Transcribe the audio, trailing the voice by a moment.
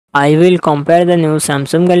I will compare the new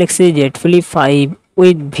Samsung Galaxy Z Flip 5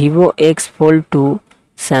 with Vivo X Fold 2.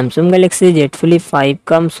 Samsung Galaxy Z Flip 5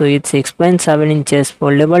 comes with 6.7 inches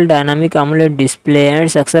foldable dynamic AMOLED display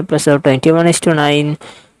and success ratio 21:9.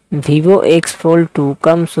 Vivo X Fold 2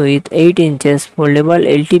 comes with 8 inches foldable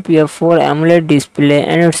LTPF4 AMOLED display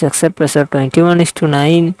and its success ratio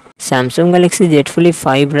 21:9. Samsung Galaxy Z Flip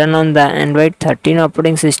 5 run on the Android 13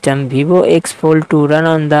 operating system. Vivo X Fold 2 run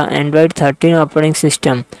on the Android 13 operating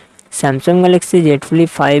system. Samsung Galaxy Z Flip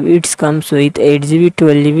 5 it comes with 8GB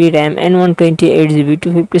 12GB RAM and 128GB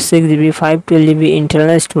 256GB 512GB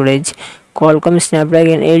internal storage. Qualcomm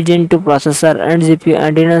Snapdragon 8 Gen 2 processor and GPU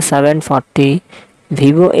Adreno 740.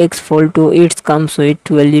 Vivo X Fold 2 it comes with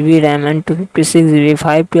 12GB RAM and 256GB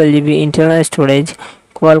 512GB internal storage.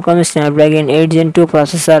 Qualcomm Snapdragon 8 Gen 2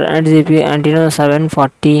 processor and GPU Adreno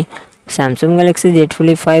 740. Samsung Galaxy Z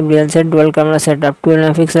Flip 5 real set dual camera setup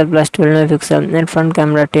 12 MP plus 12 MP and front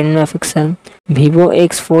camera 10 MP. Vivo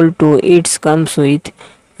X Fold 2 it comes with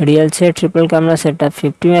real set triple camera setup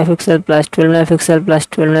 50 MP plus 12 MP plus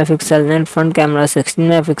 12 MP and front camera 16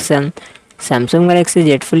 MP. Samsung Galaxy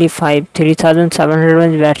Z Flip 5 3700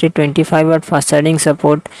 mAh battery 25W fast charging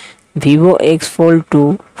support. Vivo X Fold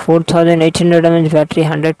 2 4800 mAh battery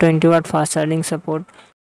 120W fast charging support.